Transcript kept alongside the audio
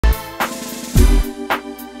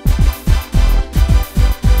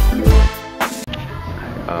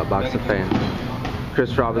boxing fan.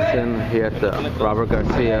 Chris Robinson here at the Robert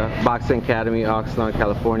Garcia Boxing Academy, Oxnard,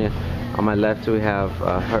 California. On my left we have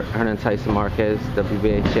Hernan Tyson Marquez,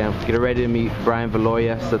 WBA champ. Get ready to meet Brian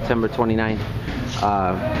Viloria, September 29th.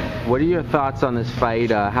 What are your thoughts on this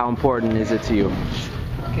fight? How important is it to you?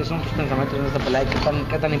 ¿Qué son tus pensamientos en esta pelea?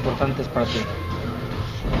 ¿Qué tan importante es para ti?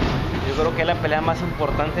 Yo creo que es la pelea más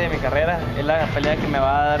importante de mi carrera. Es la pelea que me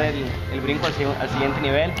va a dar el brinco al siguiente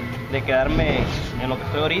nivel, de quedarme en lo que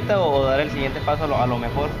estoy ahorita o dar el siguiente paso a lo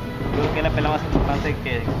mejor. Yo creo que es la pelea más importante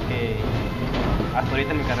que hasta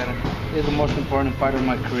ahorita en mi carrera. It's the most important part of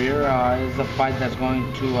my career. It's the fight that's going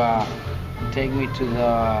to take me to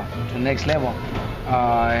the next level,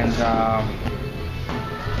 and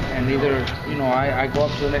either I go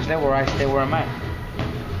up to the next level or I stay where I'm at.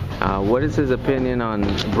 What is his opinion on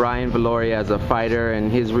Brian Viloria as a fighter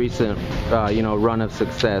and his recent run of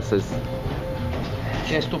success?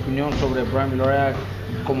 ¿Qué es tu opinión sobre Brian Viloria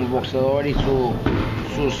como boxeador y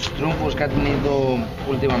sus triunfos que ha tenido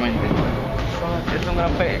últimamente?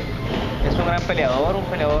 Es un gran peleador, un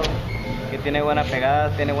peleador que tiene buena pegada,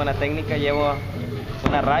 tiene buena técnica, lleva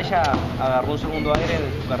una racha, agarró un segundo aire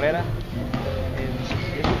en su carrera.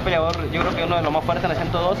 Es un peleador, yo creo que uno de los más fuertes en la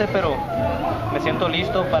 112, pero me siento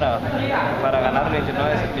listo para ganar el 29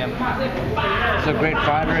 de septiembre. He's a great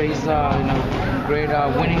fighter. He's great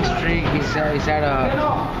winning streak. He's had a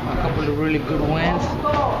couple of really good wins,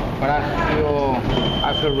 but I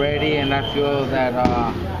feel ready, and I feel that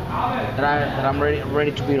I'm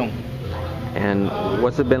ready to beat him. And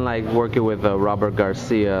what's it been like working with Robert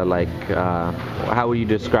Garcia? How would you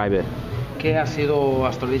describe it? ¿Qué ha sido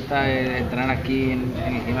hasta ahorita entrenar aquí en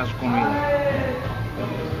el gimnasio conmigo?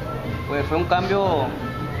 Pues fue un cambio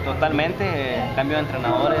totalmente, cambio de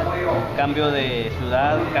entrenadores, cambio de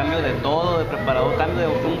ciudad, cambio de todo, de preparador,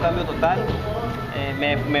 fue un cambio total.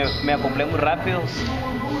 Me acoplé muy rápido,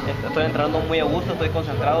 estoy entrenando muy a gusto, estoy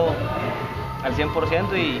concentrado al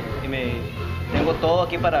 100% y tengo todo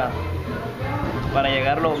aquí para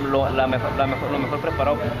llegar lo mejor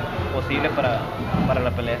preparado posible para la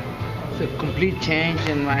pelea. It's a complete change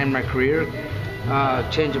in my career.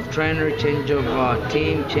 Change of trainer, change of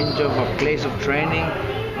team, change of place of training,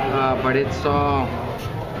 but it's all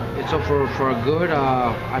for good.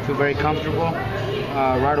 I feel very comfortable.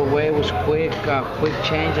 Right away it was quick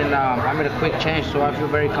change, and I made a quick change, so I feel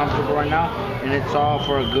very comfortable right now, and it's all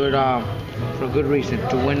for a good reason,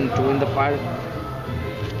 to win the fight.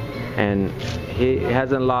 And he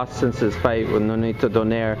hasn't lost since his fight with Nonito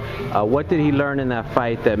Donaire. What did he learn in that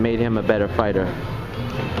fight that made him a better fighter?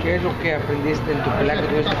 ¿Qué es lo que aprendiste en tu pelea que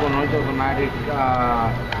tuviste con Nonito Donaire?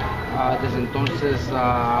 Desde entonces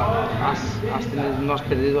no has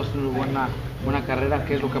perdido, has tenido buena carrera.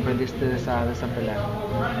 ¿Qué es lo que aprendiste de esa pelea?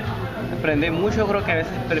 Aprendí mucho, creo que a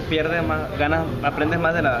veces aprendes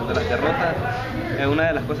más de las derrotas. Una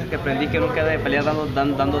de las cosas que aprendí que nunca de pelear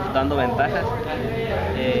dando ventajas.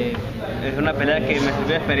 Es una pelea que me sirvió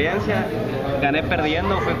de experiencia. Gané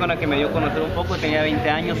perdiendo, fue con la que me dio a conocer un poco. Tenía 20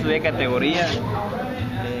 años, subí de categoría.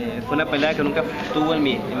 Fue una pelea que nunca estuvo en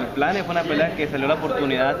mis planes, fue una pelea que salió la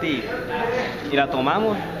oportunidad y la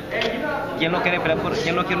tomamos. ¿Quién no quiere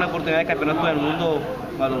una oportunidad de campeonato del mundo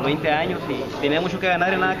a los 20 años? Y tenía mucho que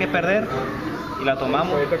ganar y nada que perder, y la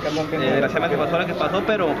tomamos. Desgraciadamente pasó lo que pasó,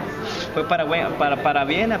 pero fue para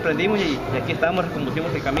bien, aprendimos y aquí estamos,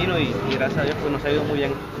 recompusimos el camino y gracias a Dios pues nos ha ido muy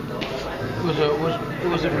bien. It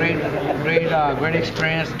was a great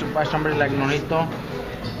experience to fight somebody like Nonito.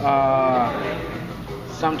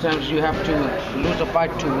 Sometimes you have to lose a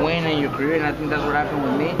fight to win in your career, and I think that's what happened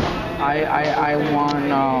with me. I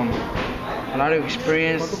won a lot of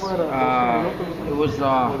experience. It was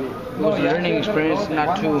a learning experience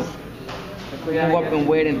not to move up in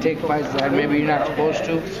weight and take fights that maybe you're not supposed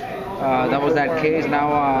to. That was that case.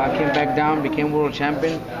 Now I came back down, became world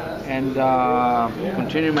champion, and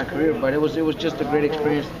continued my career. But it was just a great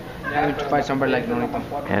experience having to fight somebody like Nonito.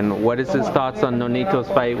 And what is his thoughts on Nonito's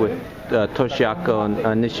fight with Toshiako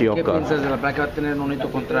and Nishioka? ¿Qué piensas de la pelea que va a tener Nonito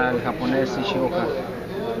contra el japonés Nishioka?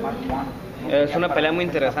 Es una pelea muy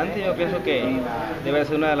interesante. Yo pienso que debe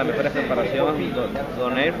ser una de las mejores preparaciones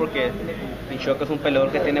Donaire, porque Nishioka es un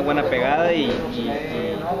peleador que tiene buena pegada y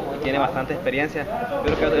tiene bastante experiencia.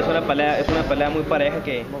 Yo creo que es una pelea muy pareja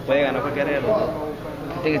que puede ganar cualquiera de los dos.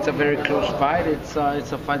 I think it's a very close fight. It's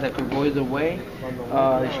a fight that could go either way.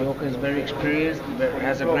 Nishioka is very experienced,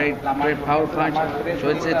 has a great power punch, so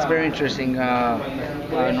it's very interesting.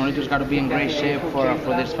 Nonito's got to be in great shape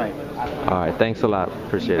for this fight. All right, thanks a lot.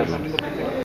 Appreciate it, man.